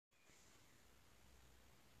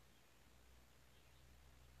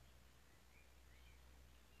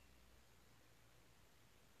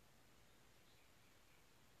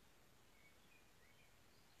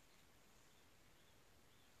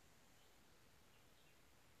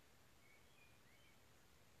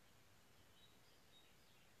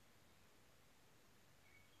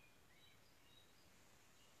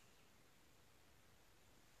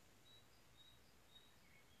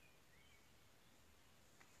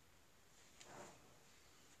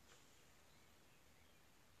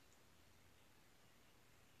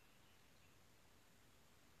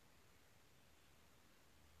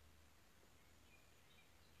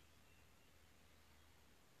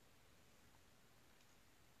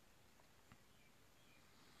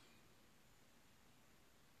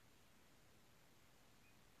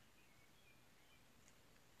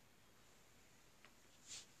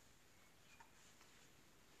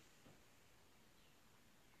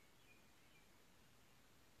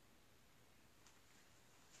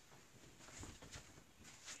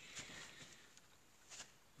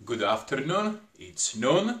Good afternoon, it's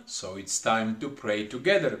noon, so it's time to pray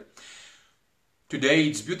together. Today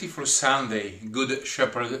it's beautiful Sunday, Good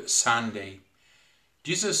Shepherd Sunday.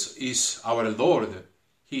 Jesus is our Lord,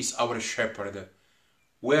 He is our Shepherd.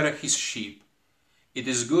 We are His sheep. It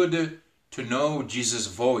is good to know Jesus'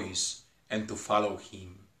 voice and to follow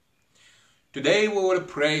Him. Today we will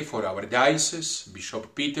pray for our diocese,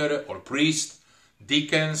 Bishop Peter, all priests,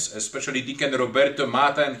 deacons, especially Deacon Roberto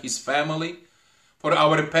Mata and his family, for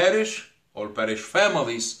our parish, all parish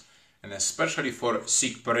families, and especially for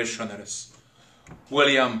sick parishioners.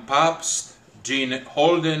 William Pabst, Jean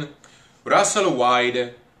Holden, Russell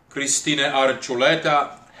White, Christine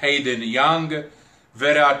Archuleta, Hayden Young,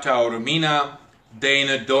 Vera Taormina,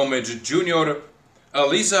 Dane Domage Jr.,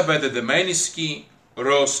 Elizabeth Demeniski,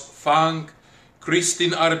 Rose Funk,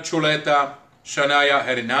 Christine Archuleta, Shania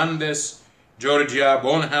Hernandez, Georgia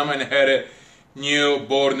Bonham and her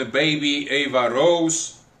newborn baby Ava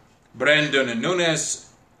Rose, Brandon Nunes,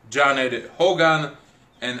 Janet Hogan,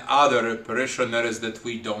 and other parishioners that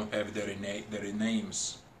we don't have their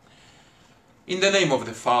names. In the name of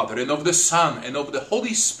the Father, and of the Son, and of the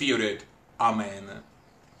Holy Spirit. Amen.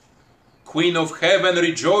 Queen of Heaven,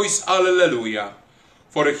 rejoice, Alleluia!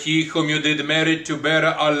 For He whom you did merit to bear,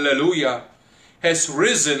 Alleluia, has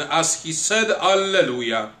risen as He said,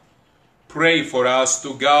 Alleluia. Pray for us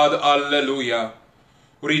to God, Alleluia.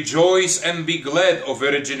 Rejoice and be glad, O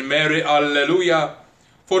Virgin Mary, Alleluia,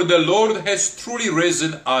 for the Lord has truly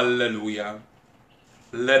risen, Alleluia.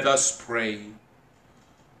 Let us pray.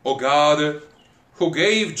 O God, who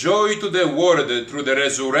gave joy to the world through the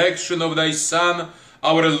resurrection of Thy Son,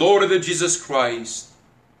 our Lord Jesus Christ,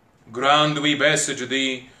 grant, we beseech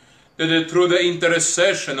Thee, that through the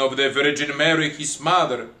intercession of the Virgin Mary, His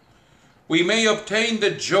Mother, we may obtain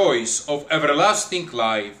the joys of everlasting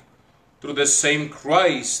life, through the same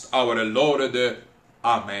Christ our Lord.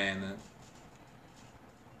 Amen.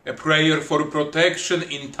 A prayer for protection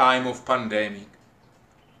in time of pandemic.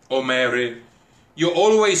 O Mary, you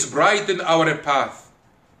always brighten our path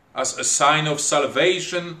as a sign of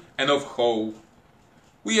salvation and of hope.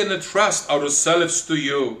 We entrust ourselves to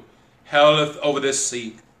you, health of the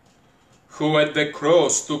sick, who at the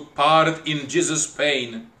cross took part in Jesus'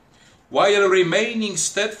 pain, while remaining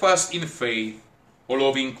steadfast in faith. O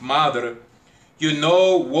loving Mother, you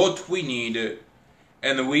know what we need,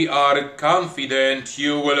 and we are confident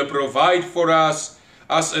you will provide for us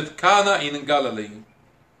as at Cana in Galilee.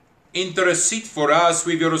 Intercede for us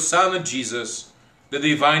with your Son Jesus, the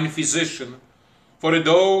divine physician, for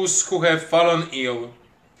those who have fallen ill,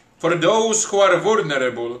 for those who are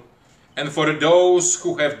vulnerable, and for those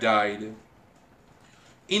who have died.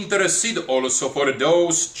 Intercede also for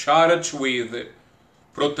those charged with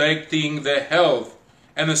protecting the health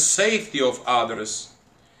and safety of others,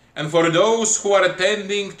 and for those who are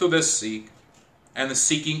attending to the sick and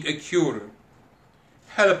seeking a cure.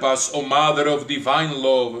 Help us, O Mother of divine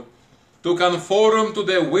love, to conform to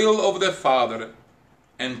the will of the Father,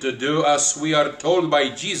 and to do as we are told by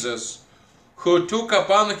Jesus, who took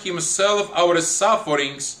upon Himself our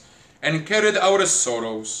sufferings and carried our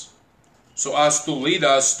sorrows, so as to lead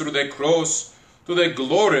us through the cross to the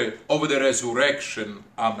glory of the resurrection.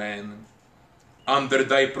 Amen. Under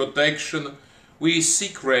Thy protection we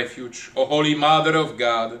seek refuge, O Holy Mother of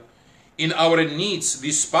God. In our needs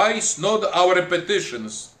despise not our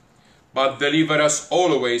petitions, but deliver us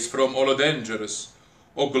always from all dangers,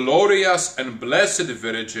 O glorious and blessed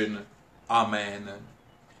Virgin. Amen.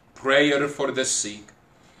 Prayer for the sick.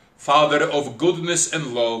 Father of goodness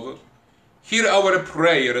and love, hear our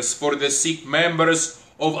prayers for the sick members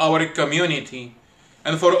of our community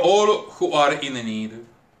and for all who are in need.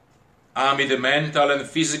 Amid mental and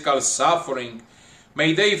physical suffering,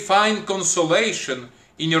 may they find consolation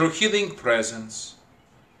in your healing presence.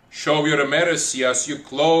 Show your mercy as you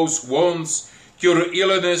close wounds, cure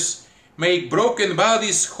illness, make broken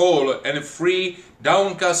bodies whole and free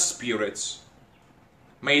downcast spirits.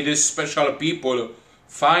 May these special people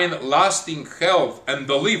find lasting health and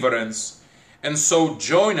deliverance, and so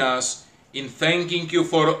join us in thanking you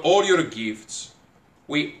for all your gifts.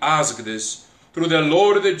 We ask this through the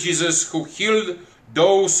Lord Jesus, who healed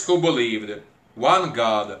those who believed, one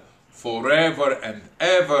God, forever and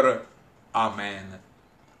ever. Amen.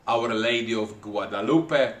 Our Lady of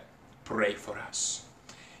Guadalupe, pray for us.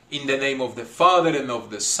 In the name of the Father, and of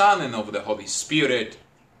the Son, and of the Holy Spirit.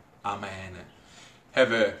 Amen.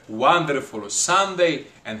 Have a wonderful Sunday,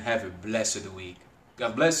 and have a blessed week.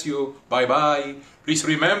 God bless you. Bye-bye. Please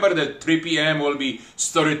remember that 3 p.m. will be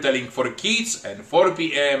storytelling for kids, and 4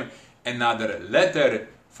 p.m. another letter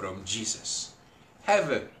from Jesus. Have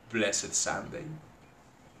a blessed Sunday.